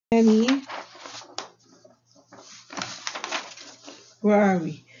20, where are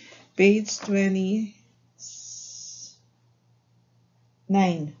we? Page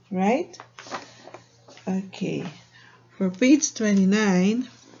 29, right? Okay, for page 29,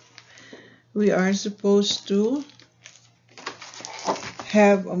 we are supposed to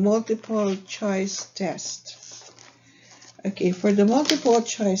have a multiple choice test. Okay, for the multiple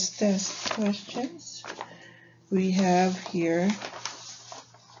choice test questions, we have here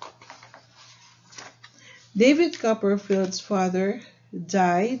David Copperfield's father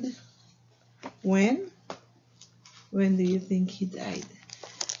died when? When do you think he died?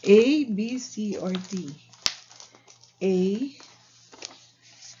 A, B, C, or D? A,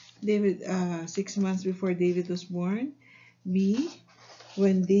 David, 6 months before David was born. B,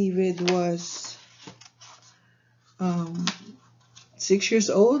 when David was 6 years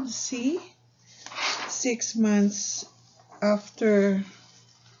old. C, 6 months after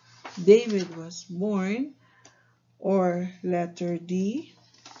David was born. Or letter D,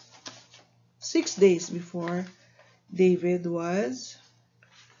 6 days before David was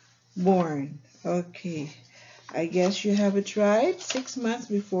born. Okay, I guess you have it right. 6 months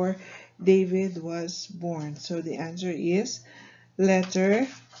before David was born. So the answer is letter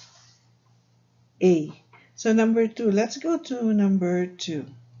A. So number 2, let's go to number 2.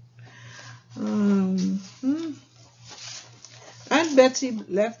 Aunt Betsy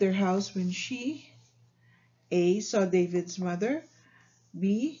left their house when she A, saw David's mother.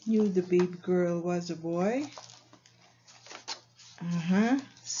 B, knew the baby girl was a boy.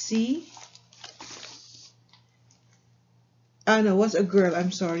 C, no, was a girl,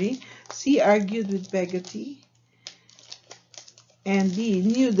 I'm sorry. C, argued with Peggotty. And D,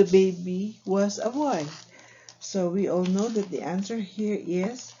 knew the baby was a boy. So we all know that the answer here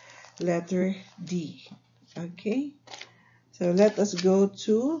is letter D. Okay, so let us go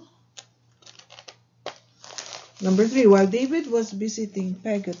to number 3. While David was visiting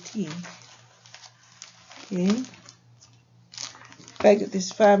Peggotty, okay,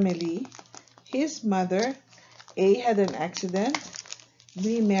 Peggotty's family, his mother, A, had an accident.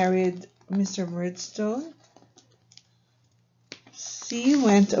 B, married Mr. Murdstone. C,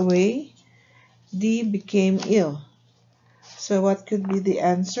 went away. D, became ill. So what could be the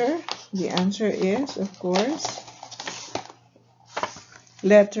answer? The answer is, of course,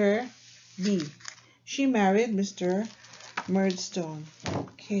 letter B. She married Mr. Murdstone.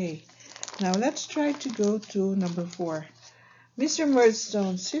 Okay, now let's try to go to number 4. Mr.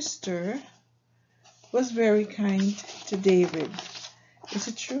 Murdstone's sister was very kind to David. Is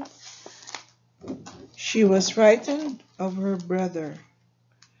it true? She was frightened of her brother.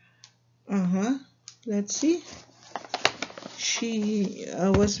 Let's see. She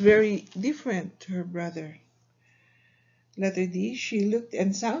was very different to her brother. Letter D, she looked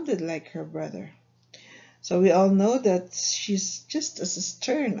and sounded like her brother. So we all know that she's just as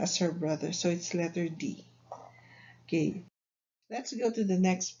stern as her brother. So it's letter D. Okay, let's go to the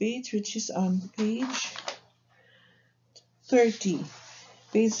next page, which is on page 30.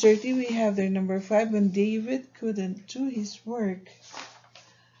 Page 30, we have their number 5. When David couldn't do his work.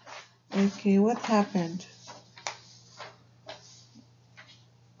 Okay, what happened?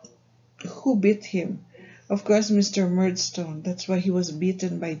 Who beat him? Of course, Mr. Murdstone. That's why he was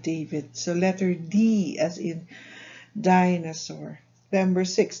beaten by David. So letter D as in dinosaur. Number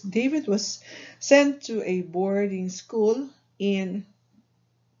 6, David was sent to a boarding school in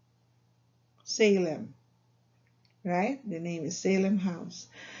Salem. Right? The name is Salem House.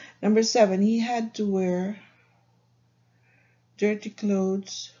 Number 7, he had to wear dirty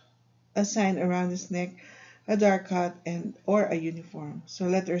clothes, a sign around his neck, a dark hat, and or a uniform. So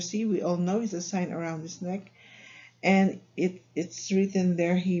letter C, we all know, is a sign around his neck, and it's written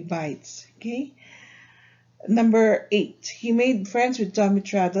there, he bites. Okay. Number 8, he made friends with Tommy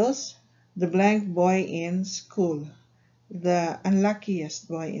Traddles, the blank boy in school, the unluckiest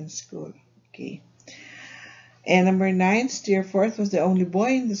boy in school. Okay. And number 9, Steerforth was the only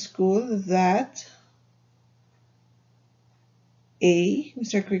boy in the school that A,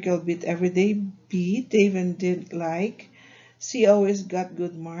 Mr. Crickle beat every day. B, David didn't like. C, always got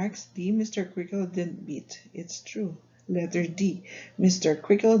good marks. D, Mr. Crickle didn't beat. It's true. Letter D, Mr.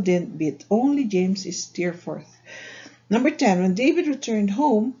 Crickle didn't beat. Only James is Steerforth. Number 10, when David returned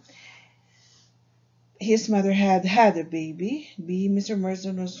home, his mother had had a baby. B, Mr.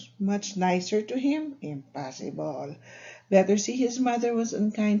 Murdstone was much nicer to him. Impossible. Letter C, his mother was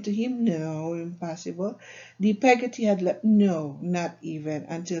unkind to him. No, impossible. D, Peggotty had left. No, not even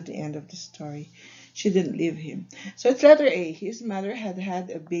until the end of the story. She didn't leave him. So it's letter A, his mother had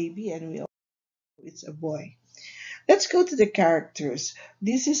had a baby, and we all know it's a boy. Let's go to the characters.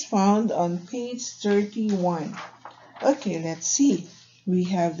 This is found on page 31. Okay, let's see. We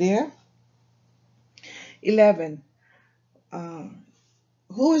have there 11. Uh,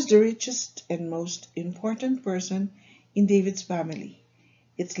 who is the richest and most important person in David's family?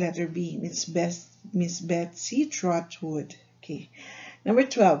 It's letter B. Miss Betsy Trotwood. Okay. Number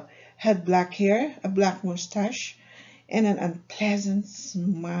 12. Had black hair, a black mustache, and an unpleasant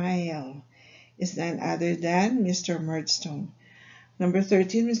smile. Is none other than Mr. Murdstone. Number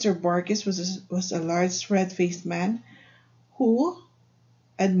 13. Mr. Barkis was a large, red-faced man who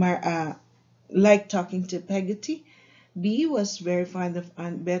liked talking to Peggotty. B was very fond of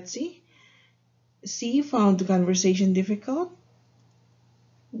Aunt Betsy. C found the conversation difficult.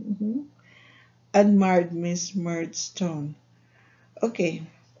 Admired Miss Murdstone. Okay,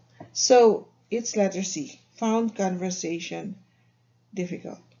 so it's letter C. Found conversation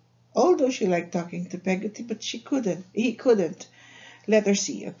difficult. Although she liked talking to Peggotty, but he couldn't. Letter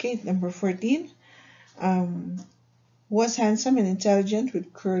C. Okay, number 14. Was handsome and intelligent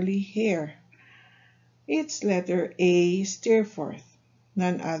with curly hair. It's letter A. Steerforth.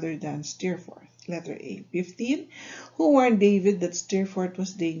 None other than Steerforth. Letter A. 15. Who warned David that Steerforth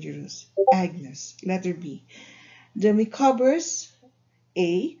was dangerous? Agnes. Letter B. The Micawbers.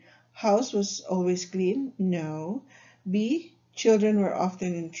 A. House was always clean? No. B. Children were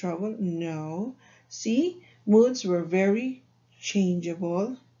often in trouble? No. C. Moods were very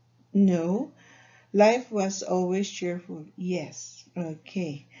changeable? No. Life was always cheerful? Yes.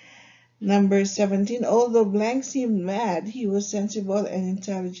 Okay. Number 17. Although blank seemed mad, he was sensible and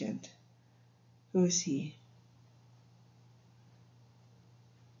intelligent. Who is he?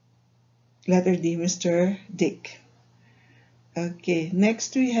 Letter D. Mr. Dick. Okay.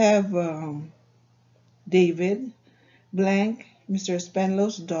 Next we have David. Blank. Mr.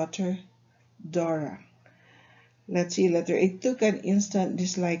 Spenlow's daughter, Dora. Let's see. Letter A. Took an instant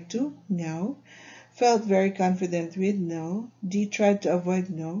dislike to? No. Felt very confident with? No. D. Tried to avoid?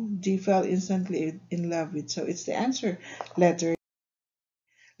 No. D. Fell instantly in love with? So it's the answer. Letter.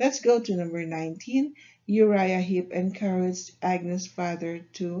 Let's go to number 19. Uriah Heep encouraged Agnes' father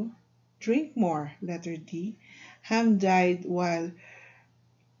to drink more. Letter D. Ham died while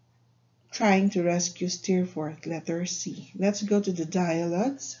trying to rescue Steerforth. Letter C. Let's go to the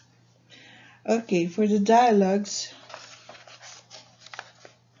dialogues. Okay, for the dialogues,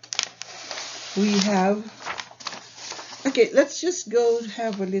 we have, okay, let's just go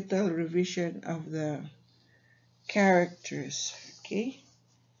have a little revision of the characters. Okay,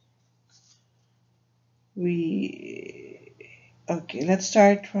 okay, let's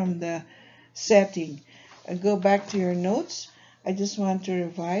start from the setting. Go back to your notes. I just want to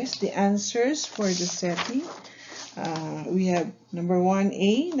revise the answers for the setting. We have number 1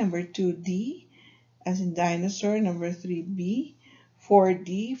 A, number 2 D, as in dinosaur, number 3 B,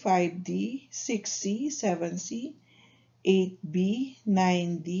 4D, 5D, 6C, 7C, 8B,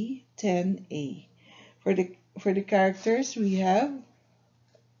 9D, 10A. For the characters, we have,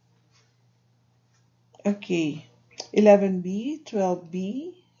 okay, 11B,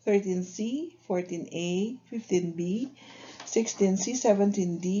 12B, 13C, 14A, 15B, 16C,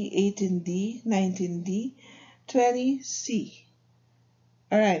 17D, 18D, 19D, 20C.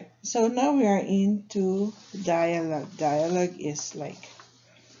 Alright, so now we are into dialogue. Dialogue is like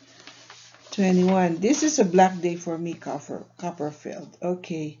 21. This is a black day for me, Copperfield.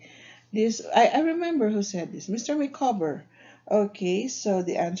 Okay, this I remember who said this. Mr. Micawber. Okay, so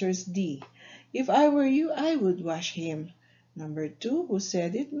the answer is D. If I were you, I would wash him. Number 2, who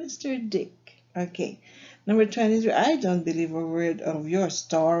said it? Mr. Dick. Okay. Number 23, I don't believe a word of your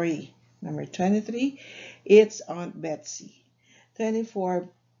story. Number 23, it's Aunt Betsy. 24,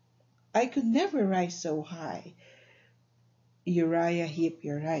 I could never rise so high. Uriah Heep,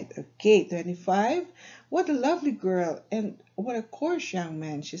 you're right. Okay, 25, what a lovely girl and what a coarse young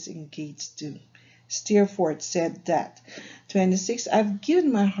man she's engaged to. Steerforth said that. 26, I've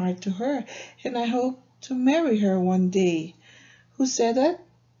given my heart to her and I hope to marry her one day. Who said that?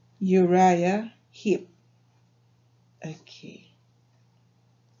 Uriah Heep. Okay.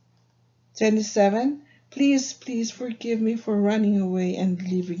 27, please, please forgive me for running away and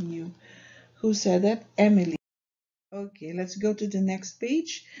leaving you. Who said that? Emily. Okay, let's go to the next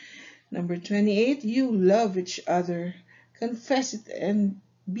page. Number 28, you love each other. Confess it and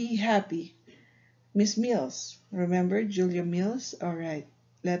be happy. Miss Mills. Remember Julia Mills? Alright.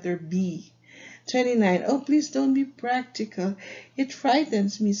 Letter B. 29, oh please don't be practical. It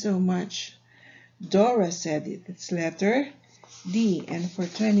frightens me so much. Dora said it. It's letter D. And for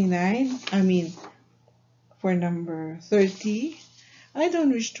 29, for number 30, I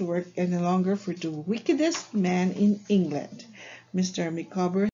don't wish to work any longer for the wickedest man in England. Mr. Micawber